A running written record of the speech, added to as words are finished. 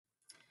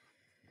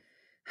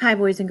Hi,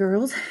 boys and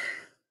girls.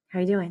 How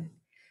you doing?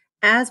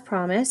 As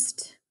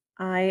promised,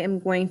 I am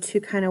going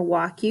to kind of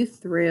walk you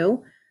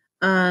through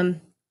lesson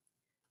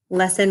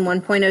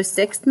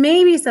 1.06,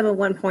 maybe some of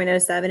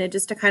 1.07. It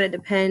just kind of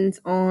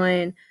depends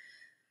on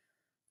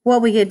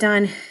what we get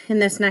done in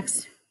this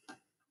next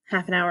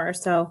half an hour or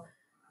so.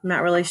 I'm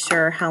not really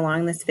sure how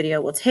long this video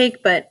will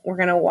take, but we're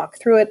going to walk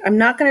through it. I'm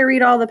not going to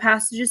read all the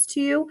passages to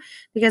you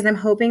because I'm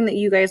hoping that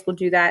you guys will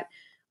do that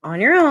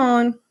on your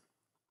own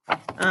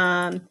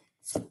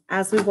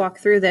as we walk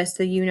through this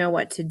so you know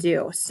what to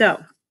do. So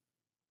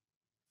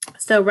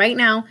right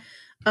now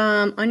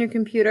on your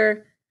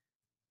computer,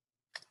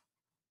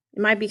 it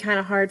might be kind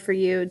of hard for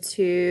you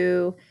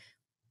to,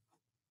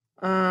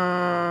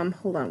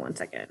 hold on one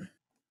second.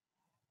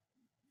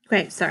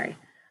 Okay, sorry.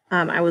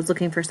 I was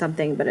looking for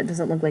something, but it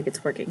doesn't look like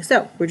it's working.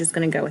 So we're just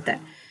going to go with it.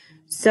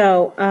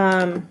 So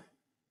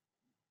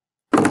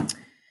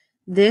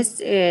this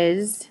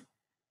is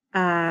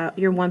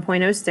your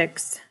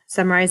 1.06,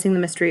 summarizing the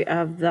mystery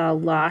of the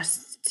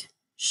lost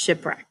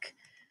shipwreck.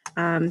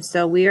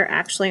 So we are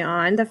actually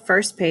on the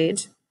first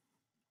page,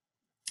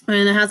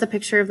 and it has a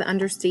picture of the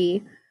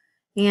undersea.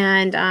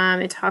 And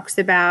it talks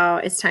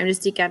about it's time to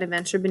seek out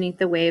adventure beneath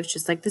the waves,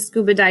 just like the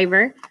scuba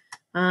diver.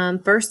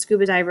 First,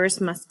 scuba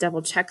divers must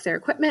double check their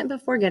equipment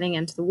before getting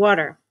into the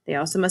water. They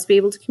also must be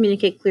able to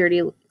communicate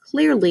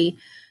clearly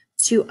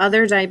to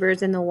other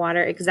divers in the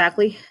water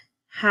exactly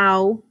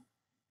how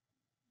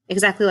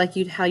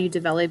you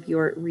develop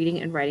your reading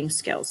and writing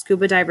skills.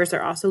 Scuba divers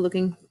are also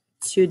looking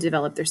to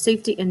develop their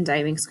safety and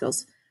diving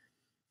skills.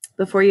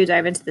 Before you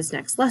dive into this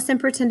next lesson,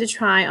 pretend to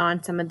try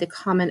on some of the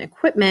common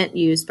equipment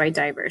used by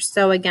divers.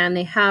 So again,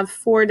 they have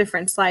 4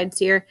 different slides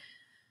here.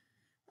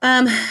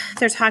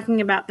 They're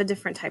talking about the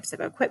different types of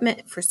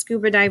equipment for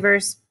scuba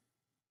divers.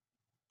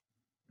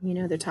 You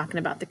know, they're talking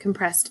about the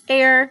compressed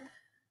air.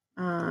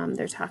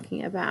 They're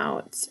talking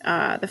about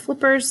the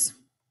flippers,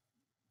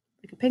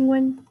 like a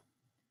penguin.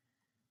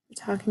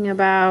 They're talking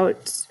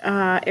about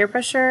air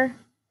pressure,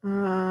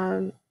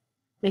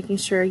 making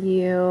sure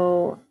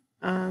you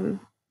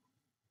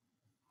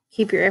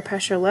keep your air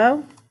pressure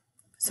low.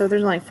 So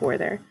there's only 4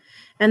 there.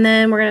 And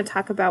then we're going to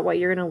talk about what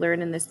you're going to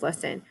learn in this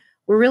lesson.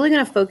 We're really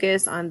going to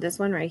focus on this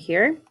one right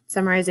here,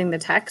 summarizing the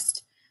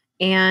text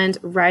and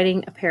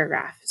writing a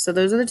paragraph. So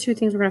those are the 2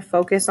 things we're going to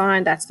focus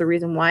on. That's the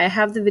reason why I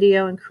have the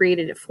video and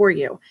created it for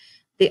you.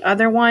 The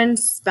other one,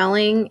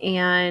 spelling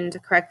and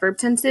correct verb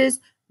tenses,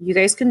 you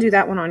guys can do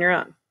that one on your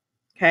own.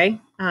 Okay,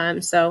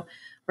 so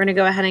we're going to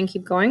go ahead and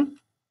keep going.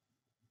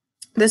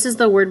 This is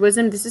the word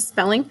wisdom. This is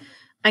spelling.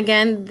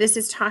 Again, this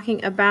is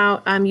talking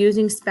about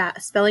using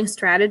spelling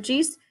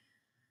strategies.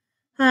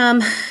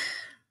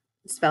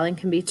 Spelling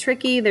can be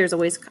tricky. There's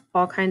always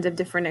all kinds of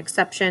different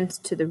exceptions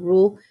to the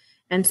rule.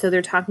 And so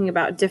they're talking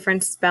about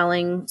different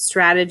spelling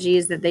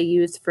strategies that they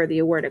use for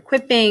the word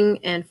equipping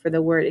and for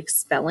the word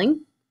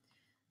expelling.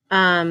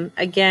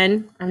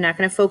 Again, I'm not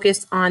going to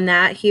focus on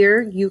that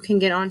here. You can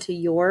get onto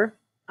your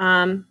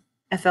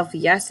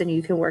FLVS and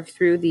you can work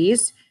through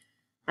these.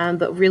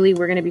 But really,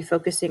 we're going to be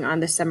focusing on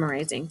the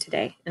summarizing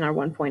today in our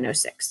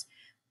 1.06,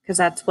 because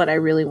that's what I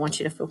really want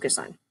you to focus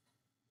on.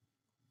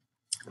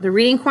 The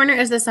reading corner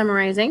is the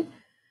summarizing.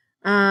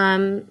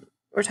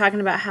 We're talking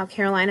about how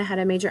Carolina had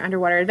a major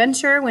underwater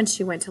adventure when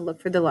she went to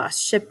look for the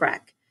lost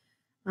shipwreck.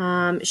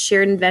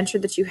 Shared adventure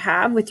that you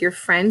have with your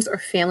friends or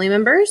family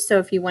members. So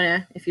if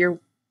you're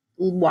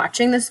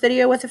watching this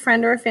video with a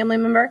friend or a family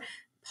member,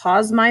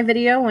 pause my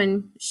video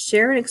and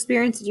share an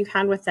experience that you've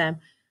had with them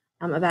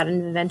about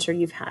an adventure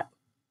you've had.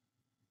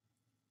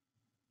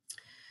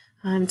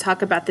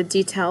 Talk about the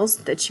details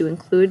that you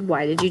include.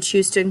 Why did you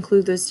choose to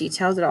include those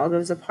details? It all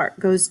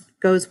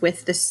goes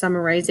with the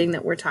summarizing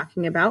that we're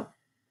talking about.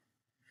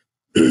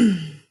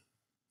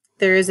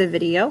 There is a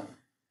video.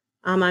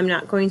 I'm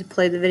not going to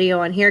play the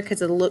video on here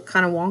because it'll look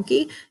kind of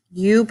wonky.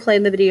 You play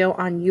the video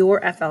on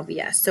your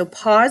FLVS. So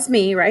pause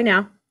me right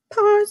now.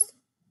 Pause.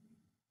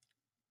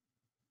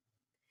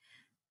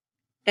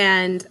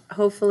 And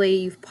hopefully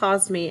you've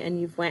paused me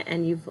and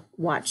you've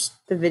watched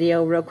the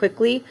video real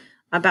quickly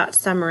about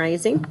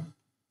summarizing.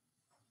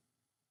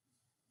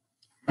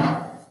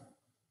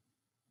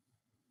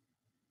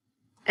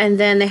 And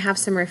then they have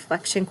some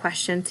reflection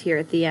questions here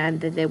at the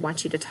end that they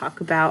want you to talk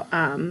about,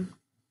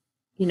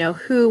 you know,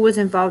 who was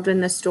involved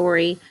in the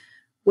story,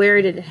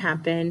 where did it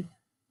happen,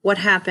 what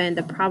happened,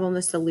 the problem,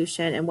 the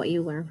solution, and what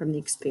you learned from the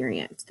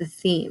experience, the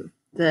theme,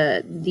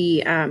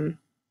 the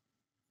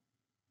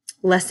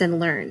lesson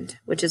learned,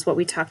 which is what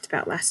we talked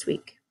about last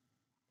week.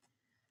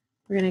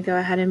 We're going to go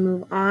ahead and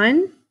move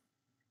on.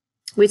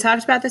 We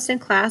talked about this in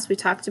class. We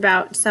talked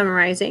about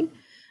summarizing.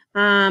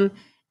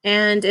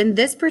 And in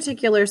this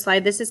particular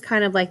slide, this is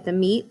kind of like the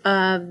meat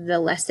of the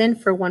lesson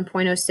for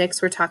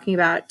 1.06. We're talking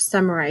about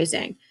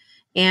summarizing.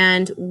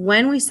 And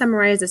when we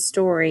summarize a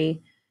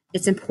story,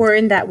 it's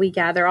important that we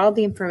gather all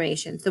the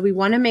information. So we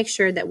want to make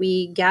sure that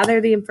we gather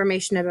the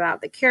information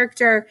about the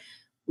character,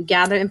 we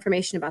gather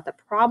information about the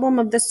problem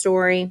of the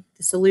story,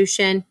 the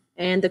solution,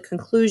 and the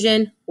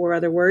conclusion, or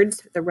other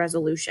words, the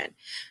resolution.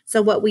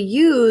 So what we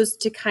use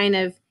to kind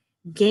of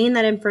gain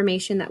that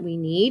information that we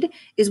need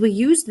is we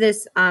use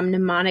this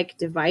mnemonic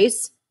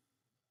device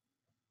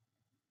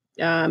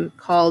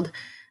called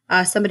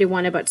Somebody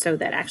Wanted But So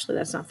Then. Actually,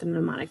 that's not the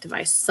mnemonic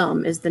device.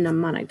 Some is the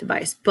mnemonic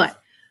device,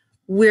 but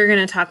we're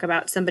going to talk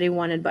about Somebody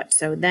Wanted But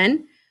So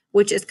Then,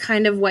 which is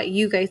kind of what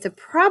you guys have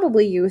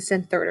probably used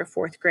in 3rd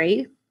or 4th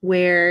grade,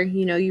 where,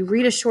 you know, you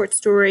read a short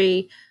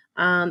story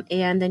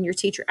and then your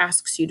teacher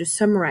asks you to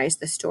summarize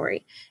the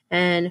story.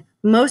 And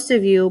most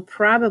of you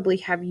probably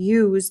have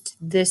used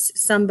this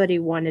Somebody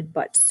Wanted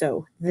But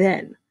So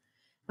Then.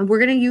 And we're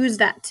going to use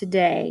that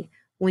today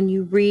when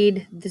you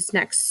read this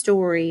next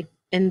story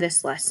in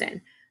this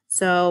lesson.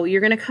 So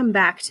you're going to come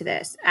back to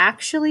this.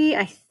 Actually,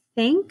 I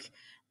think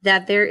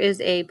that there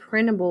is a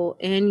printable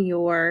in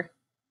your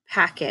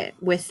packet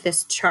with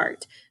this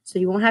chart. So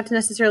you won't have to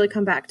necessarily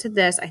come back to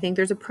this. I think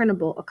there's a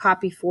printable, a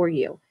copy for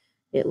you.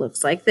 It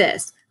looks like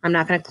this. I'm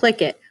not going to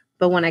click it,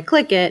 but when I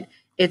click it,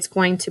 it's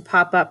going to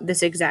pop up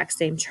this exact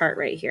same chart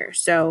right here.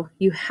 So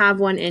you have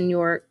one in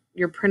your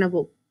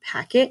printable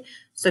packet.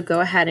 So go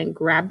ahead and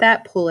grab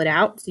that, pull it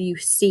out so you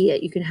see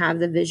it. You can have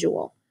the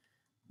visual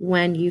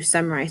when you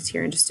summarize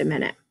here in just a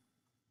minute.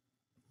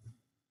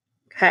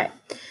 Okay,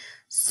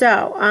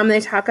 so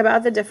they talk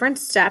about the different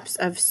steps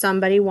of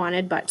Somebody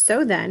Wanted But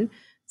So Then.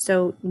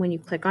 So when you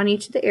click on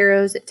each of the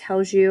arrows, it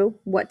tells you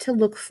what to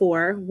look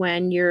for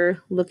when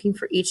you're looking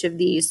for each of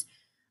these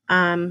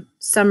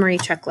summary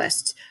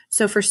checklists.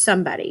 So for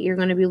somebody, you're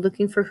going to be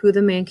looking for who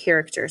the main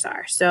characters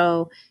are.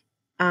 So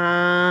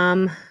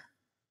I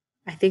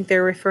think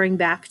they're referring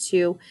back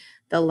to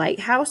the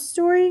lighthouse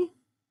story.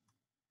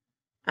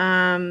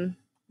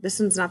 This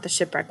one's not the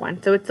shipwreck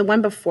one. So it's the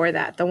one before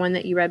that. The one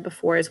that you read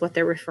before is what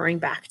they're referring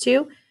back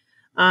to.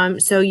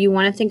 So you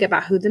want to think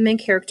about who the main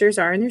characters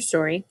are in their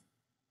story.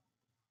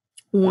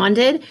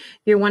 Wanted,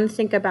 you want to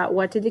think about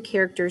what did the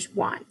characters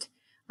want.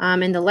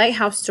 In the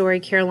lighthouse story,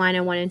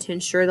 Carolina wanted to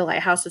ensure the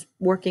lighthouse was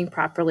working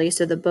properly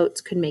so the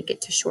boats could make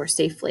it to shore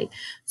safely.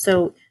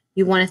 So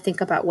you want to think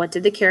about what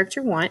did the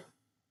character want.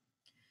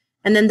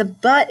 And then the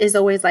but is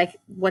always like,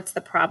 what's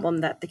the problem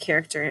that the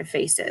character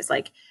faces?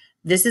 Like,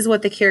 this is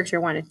what the character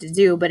wanted to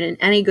do, but in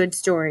any good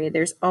story,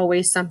 there's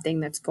always something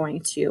that's going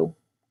to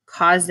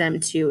cause them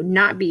to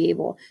not be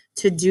able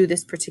to do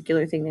this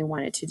particular thing they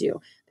wanted to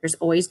do. There's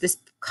always this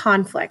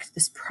conflict,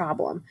 this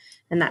problem,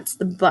 and that's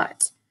the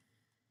but.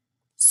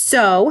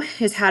 So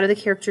is how do the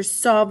characters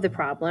solve the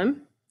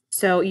problem?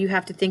 So you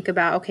have to think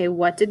about, okay,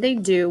 what did they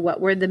do? What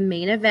were the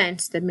main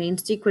events, the main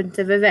sequence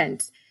of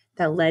events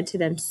that led to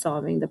them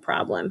solving the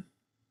problem?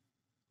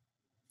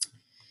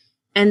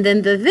 And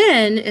then the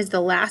then is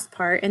the last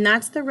part, and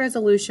that's the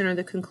resolution or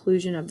the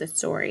conclusion of the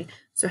story.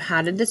 So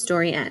how did the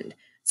story end?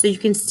 So you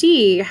can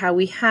see how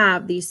we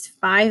have these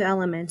 5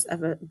 elements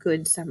of a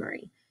good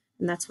summary.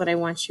 And that's what I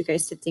want you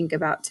guys to think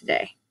about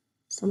today.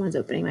 Someone's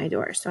opening my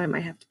door, so I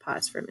might have to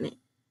pause for a minute.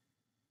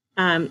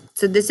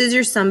 So this is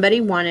your Somebody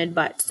Wanted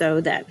But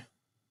So Then.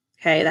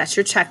 Okay, that's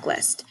your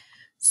checklist.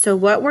 So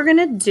what we're going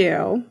to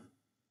do,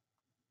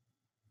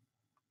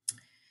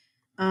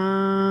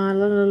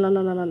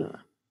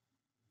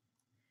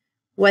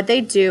 what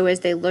they do is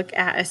they look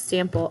at a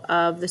sample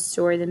of the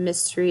story, the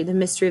mystery of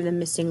the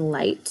missing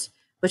light,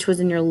 which was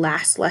in your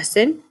last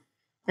lesson.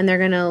 And they're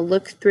going to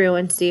look through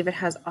and see if it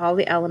has all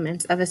the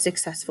elements of a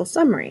successful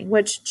summary,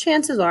 which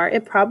chances are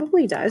it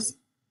probably does.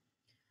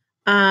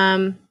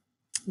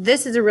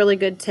 This is a really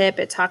good tip.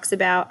 It talks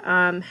about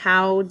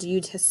how do you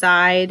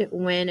decide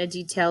when a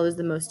detail is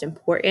the most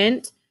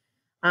important.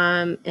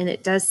 And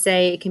it does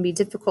say it can be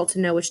difficult to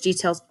know which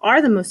details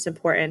are the most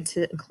important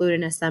to include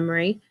in a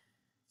summary.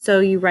 So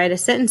you write a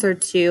sentence or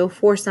two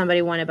for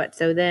Somebody Wanted But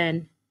So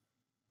Then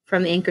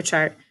from the anchor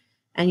chart,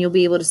 and you'll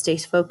be able to stay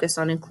focused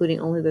on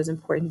including only those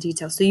important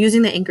details. So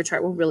using the anchor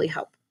chart will really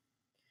help.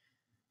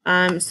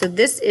 So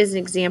this is an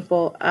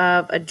example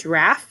of a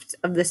draft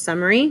of the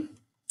summary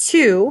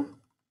to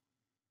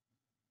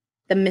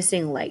the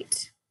missing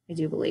light, I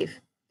do believe.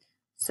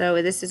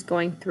 So this is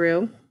going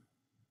through.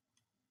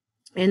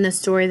 In the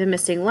story, The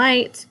Missing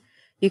Light,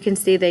 you can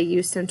see they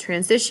use some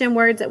transition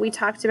words that we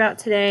talked about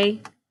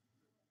today.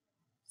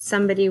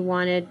 Somebody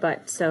wanted,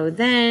 but so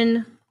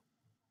then.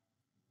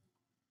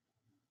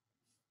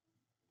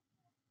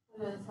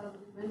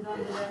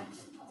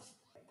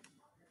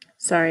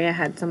 Sorry, I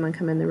had someone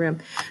come in the room.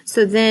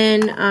 So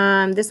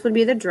then this would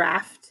be the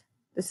draft.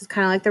 This is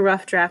kind of like the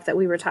rough draft that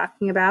we were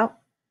talking about.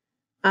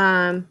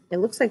 It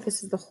looks like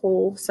this is the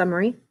whole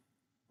summary.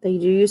 They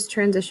do use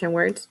transition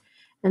words.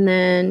 And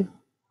then,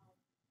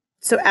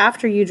 so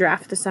after you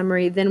draft the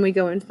summary, then we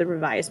go into the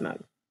revise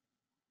mode.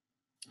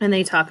 And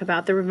they talk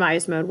about the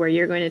revise mode where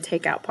you're going to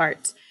take out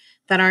parts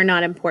that are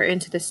not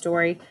important to the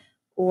story,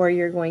 or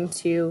you're going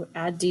to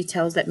add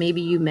details that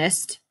maybe you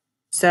missed.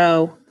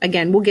 So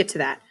again, we'll get to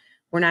that.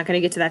 We're not going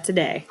to get to that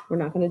today. We're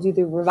not going to do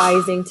the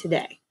revising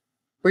today.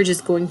 We're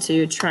just going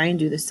to try and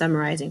do the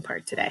summarizing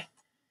part today.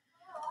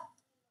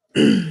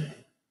 And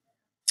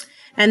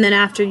then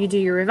after you do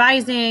your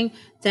revising,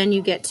 then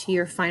you get to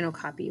your final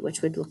copy,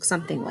 which would look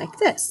something like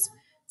this.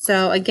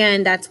 So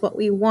again, that's what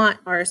we want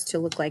ours to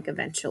look like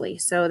eventually.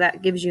 So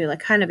that gives you like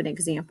kind of an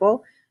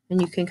example, and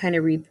you can kind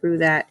of read through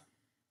that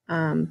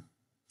a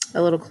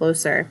little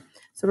closer.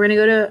 So we're going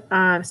to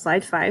go to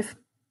slide 5.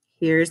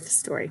 Here's the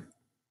story.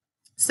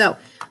 So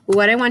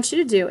what I want you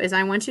to do is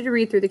I want you to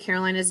read through the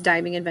Carolina's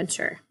Diving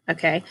Adventure,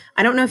 okay?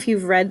 I don't know if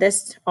you've read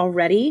this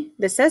already.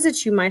 This says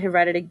that you might have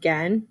read it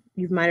again.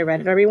 You might have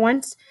read it already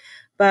once.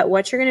 But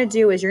what you're going to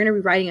do is you're going to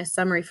be writing a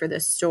summary for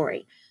this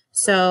story.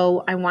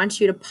 So I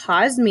want you to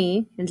pause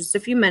me in just a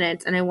few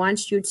minutes, and I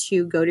want you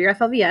to go to your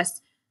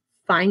FLVS,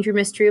 find your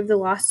Mystery of the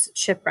Lost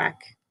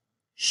Shipwreck.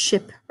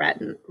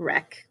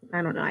 Shipwreck.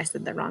 I don't know. I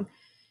said that wrong.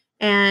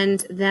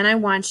 And then I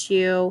want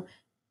you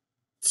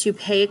to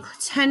pay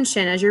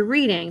attention as you're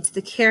reading to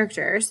the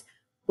characters,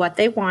 what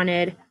they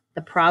wanted,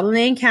 the problem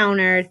they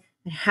encountered,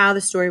 and how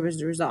the story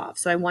was resolved.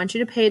 So I want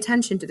you to pay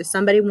attention to the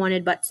somebody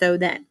wanted but so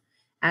then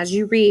as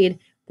you read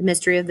the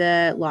Mystery of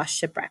the Lost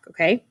Shipwreck,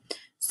 okay?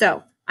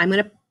 So I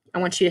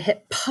want you to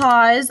hit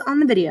pause on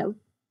the video,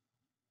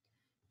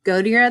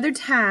 go to your other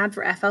tab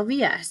for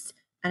FLVS,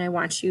 and I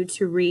want you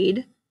to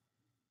read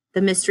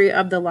the Mystery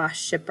of the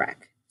Lost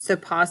Shipwreck. So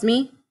pause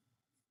me.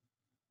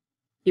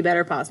 You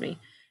better pause me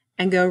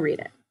and go read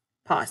it.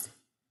 Pause.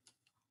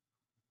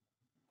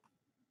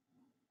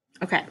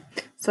 Okay,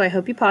 so I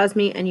hope you paused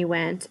me and you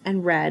went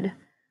and read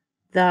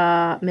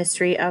the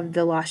Mystery of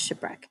the Lost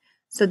Shipwreck.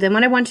 So then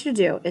what I want you to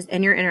do is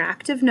in your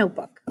interactive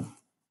notebook,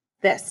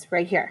 this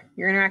right here,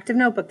 your interactive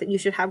notebook that you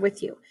should have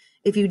with you.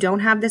 If you don't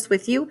have this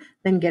with you,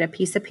 then get a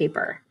piece of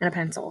paper and a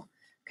pencil,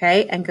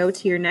 okay? And go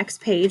to your next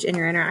page in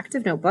your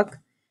interactive notebook.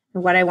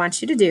 And what I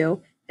want you to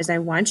do is I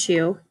want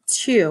you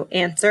to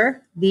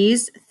answer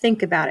these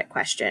think about it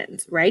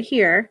questions right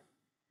here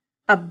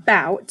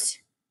about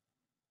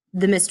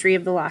the Mystery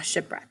of the Lost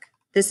Shipwreck.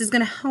 This is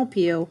going to help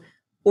you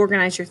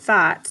organize your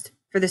thoughts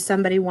for the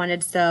somebody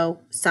wanted so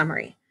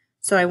summary.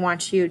 So I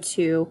want you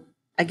to,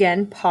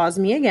 again, pause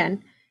me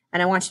again,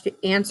 and I want you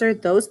to answer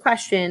those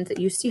questions that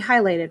you see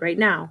highlighted right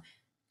now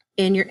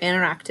in your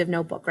interactive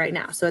notebook right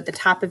now. So at the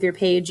top of your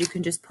page, you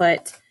can just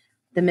put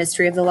the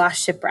Mystery of the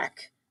Lost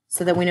Shipwreck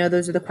so that we know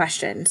those are the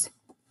questions.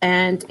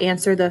 And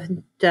answer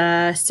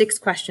the 6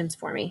 questions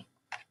for me.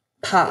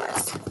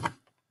 Pause.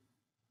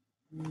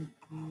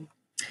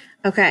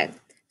 Okay,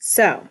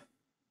 so,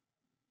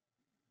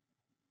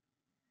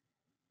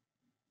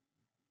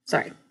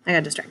 sorry, I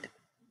got distracted.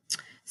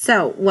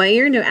 So what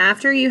you're gonna do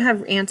after you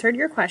have answered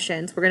your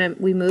questions,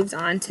 we moved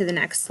on to the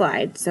next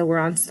slide. So we're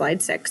on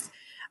slide 6.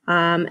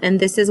 And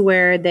this is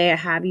where they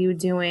have you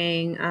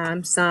doing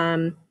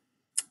some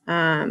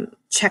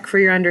check for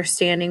your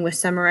understanding with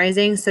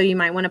summarizing. So you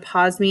might want to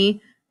pause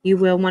me. You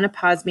will want to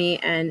pause me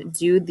and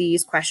do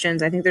these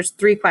questions. I think there's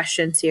 3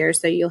 questions here.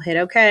 So you'll hit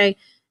OK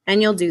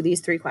and you'll do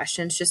these 3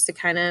 questions just to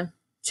kind of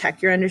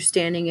check your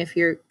understanding if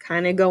you're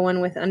kind of going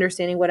with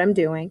understanding what I'm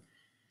doing.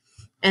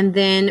 And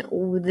then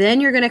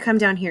you're going to come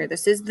down here.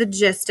 This is the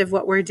gist of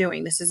what we're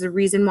doing. This is the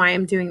reason why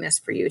I'm doing this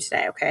for you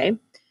today, okay?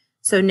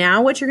 So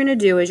now what you're going to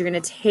do is you're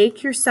going to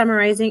take your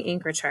summarizing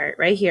anchor chart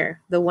right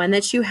here, the one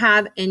that you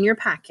have in your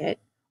packet,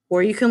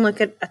 or you can look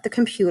at the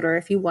computer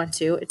if you want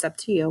to. It's up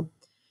to you.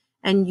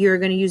 And you're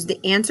going to use the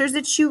answers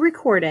that you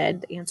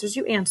recorded, the answers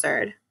you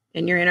answered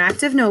in your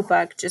interactive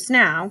notebook just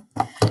now.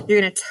 You're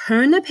going to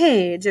turn the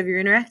page of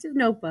your interactive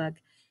notebook,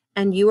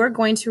 and you are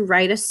going to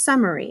write a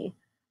summary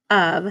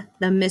of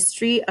the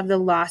Mystery of the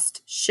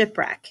Lost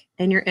Shipwreck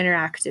in your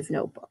interactive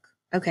notebook,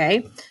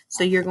 okay?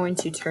 So you're going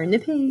to turn the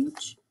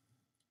page,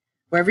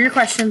 wherever your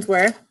questions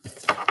were.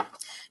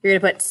 You're going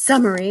to put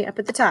summary up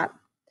at the top,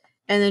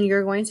 and then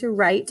you're going to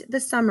write the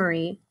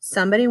summary,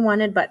 somebody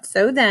wanted but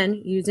so then,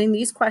 using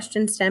these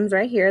question stems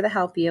right here that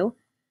help you,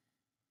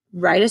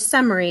 write a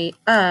summary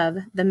of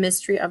the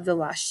Mystery of the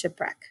Lost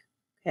Shipwreck,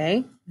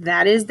 okay?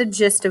 That is the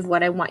gist of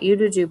what I want you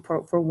to do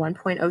for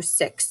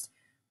 1.06,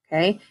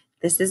 okay?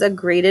 This is a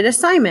graded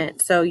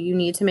assignment, so you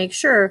need to make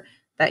sure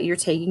that you're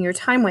taking your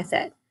time with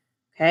it,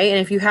 okay? And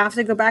if you have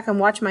to go back and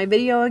watch my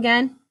video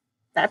again,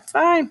 that's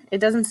fine. It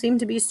doesn't seem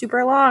to be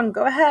super long.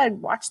 Go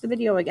ahead, watch the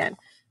video again,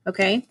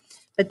 okay?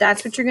 But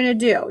that's what you're going to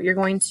do. You're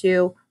going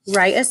to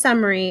write a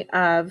summary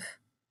of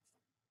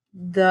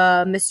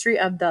the Mystery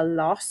of the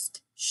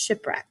Lost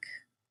Shipwreck,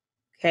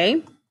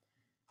 okay?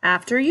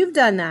 After you've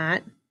done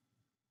that,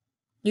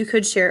 you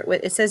could share it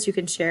with, it says you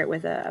can share it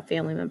with a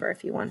family member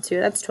if you want to.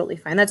 That's totally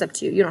fine. That's up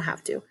to you. You don't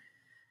have to.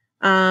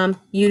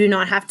 You do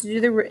not have to do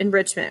the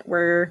enrichment.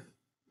 We're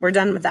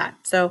done with that.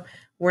 So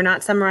we're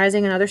not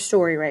summarizing another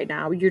story right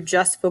now. You're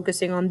just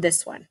focusing on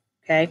this one,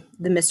 okay?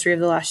 The Mystery of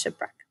the Lost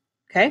Shipwreck,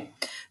 okay?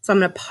 So I'm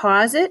going to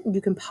pause it.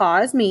 You can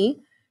pause me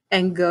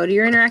and go to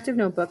your interactive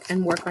notebook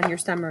and work on your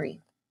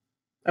summary,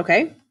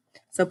 okay?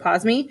 So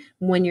pause me.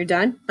 When you're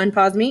done,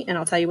 unpause me, and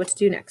I'll tell you what to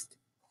do next.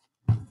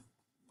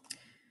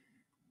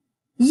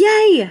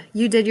 Yay!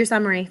 You did your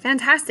summary.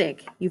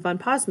 Fantastic. You've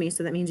unpaused me,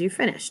 so that means you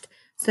finished.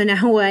 So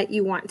now what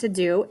you want to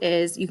do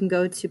is you can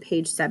go to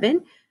page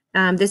 7.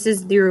 This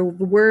is your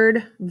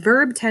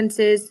verb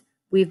tenses.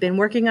 We've been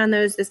working on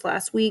those this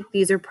last week.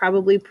 These are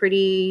probably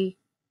pretty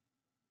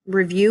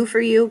review for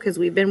you because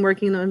we've been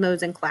working on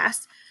those in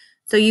class.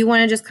 So you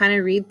want to just kind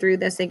of read through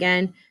this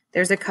again.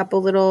 There's a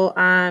couple little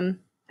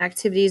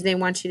activities they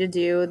want you to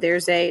do.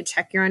 There's a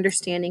check your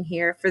understanding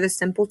here for the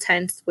simple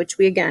tense, which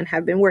we again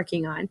have been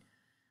working on.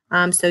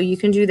 So you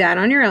can do that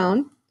on your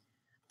own.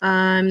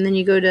 Then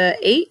you go to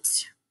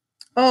 8.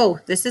 Oh,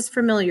 this is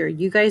familiar.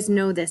 You guys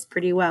know this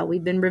pretty well.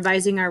 We've been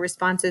revising our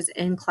responses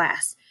in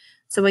class.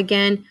 So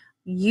again,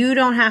 you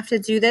don't have to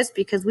do this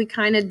because we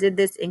kind of did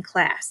this in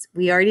class.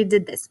 We already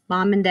did this.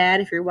 Mom and Dad,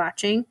 if you're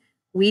watching,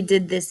 we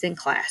did this in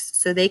class.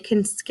 So they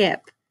can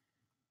skip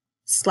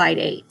slide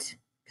 8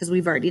 because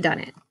we've already done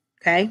it.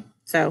 Okay?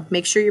 So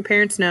make sure your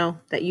parents know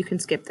that you can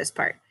skip this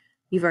part.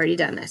 You've already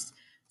done this.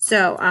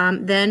 So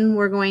then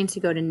we're going to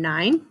go to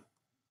 9.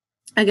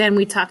 Again,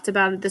 we talked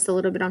about this a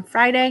little bit on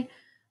Friday.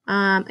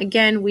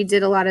 Again, we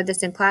did a lot of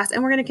this in class,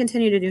 and we're going to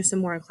continue to do some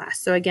more in class.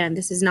 So again,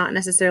 this is not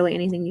necessarily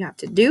anything you have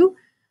to do.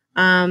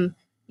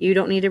 You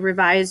don't need to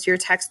revise your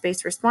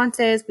text-based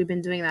responses. We've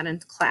been doing that in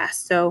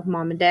class. So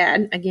mom and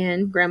dad,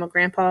 again, grandma,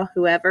 grandpa,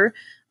 whoever,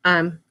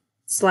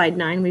 slide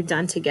 9 we've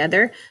done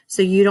together.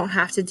 So you don't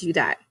have to do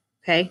that.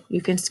 Okay.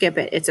 You can skip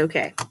it. It's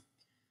okay.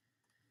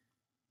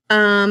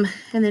 And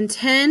then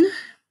 10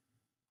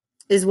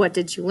 is what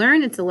did you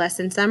learn? It's a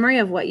lesson summary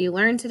of what you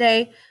learned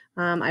today.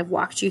 I've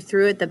walked you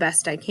through it the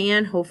best I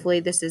can. Hopefully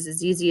this is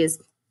as easy as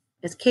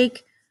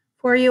cake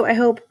for you, I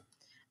hope.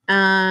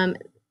 And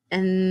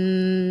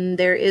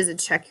there is a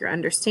check your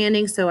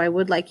understanding. So I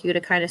would like you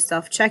to kind of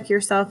self-check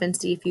yourself and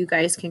see if you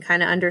guys can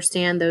kind of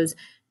understand those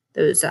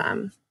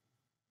the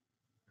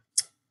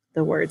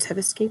words have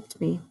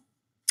escaped me.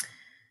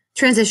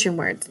 Transition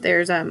words.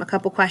 There's a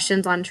couple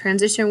questions on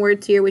transition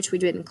words here, which we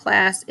did in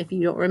class. If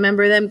you don't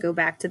remember them, go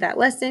back to that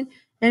lesson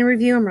and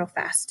review them real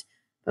fast.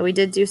 But we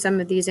did do some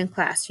of these in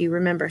class. You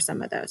remember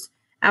some of those.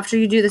 After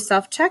you do the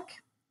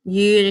self-check, and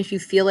if you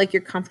feel like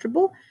you're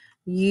comfortable,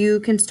 you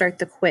can start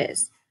the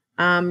quiz.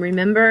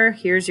 Remember,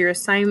 here's your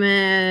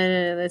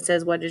assignment. It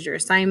says, what is your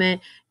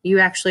assignment? You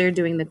actually are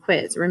doing the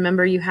quiz.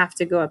 Remember, you have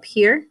to go up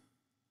here.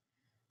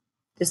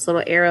 This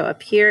little arrow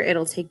up here,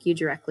 it'll take you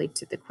directly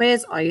to the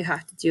quiz. All you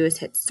have to do is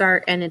hit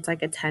start, and it's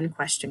like a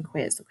 10-question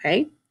quiz,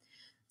 okay?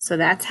 So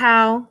that's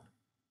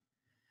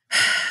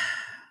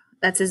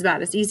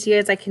about as easy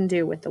as I can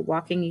do with the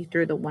walking you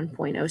through the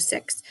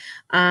 1.06.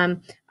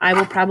 I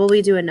will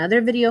probably do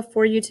another video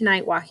for you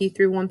tonight, walk you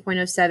through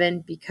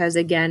 1.07, because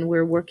again,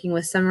 we're working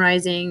with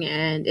summarizing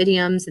and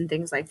idioms and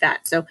things like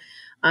that. So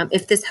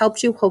if this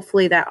helped you,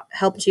 hopefully that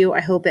helped you.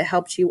 I hope it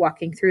helped you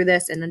walking through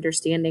this and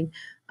understanding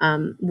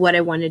what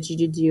I wanted you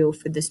to do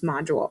for this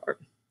module or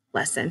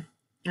lesson.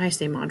 I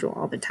say module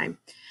all the time.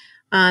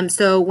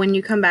 So when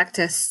you come back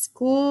to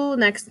school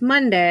next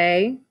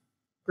Monday,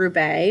 Group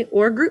A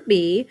or Group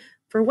B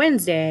for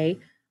Wednesday,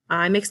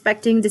 I'm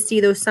expecting to see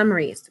those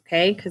summaries,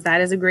 okay? Because that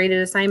is a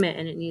graded assignment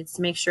and it needs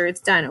to make sure it's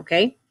done,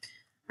 okay?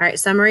 All right,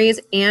 summaries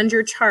and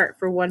your chart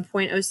for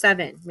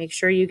 1.07. Make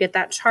sure you get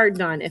that chart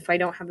done. If I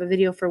don't have a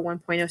video for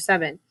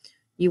 1.07,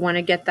 you want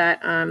to get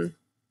that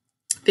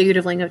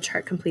figurative lingo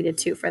chart completed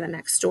too for the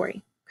next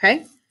story,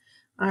 okay?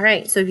 All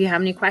right, so if you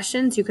have any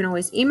questions, you can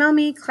always email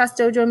me, Class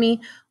Dojo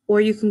me, or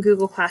you can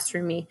Google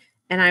Classroom me,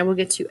 and I will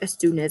get to you as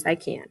soon as I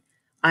can.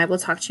 I will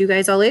talk to you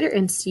guys all later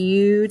and see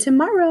you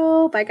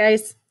tomorrow. Bye,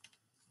 guys.